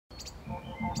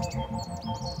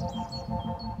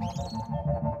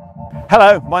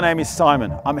Hello, my name is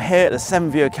Simon. I'm here at the Seven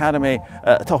View Academy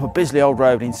at the top of Bisley Old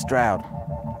Road in Stroud.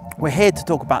 We're here to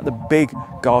talk about the big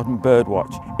garden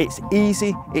birdwatch. It's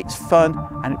easy, it's fun,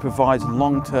 and it provides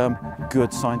long-term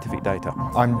good scientific data.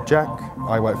 I'm Jack.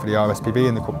 I work for the RSPB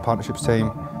in the corporate partnerships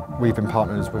team. We've been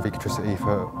partners with Ecotricity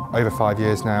for over 5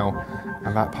 years now,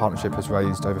 and that partnership has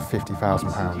raised over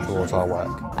 £50,000 towards our work.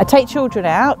 I take children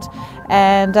out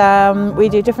and we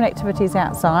do different activities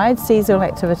outside, seasonal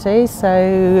activities,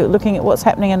 so looking at what's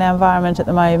happening in our environment at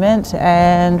the moment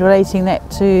and relating that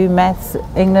to maths,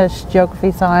 English,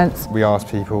 geography, science. We ask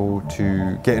people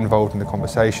to get involved in the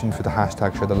conversation for the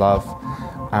hashtag Show the Love,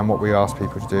 and what we ask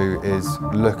people to do is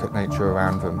look at nature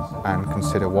around them and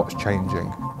consider what's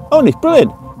changing. Oh, and it's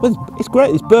brilliant. Well, it's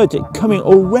great, these birds are coming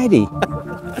already.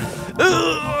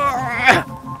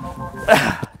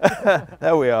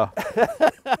 There we are.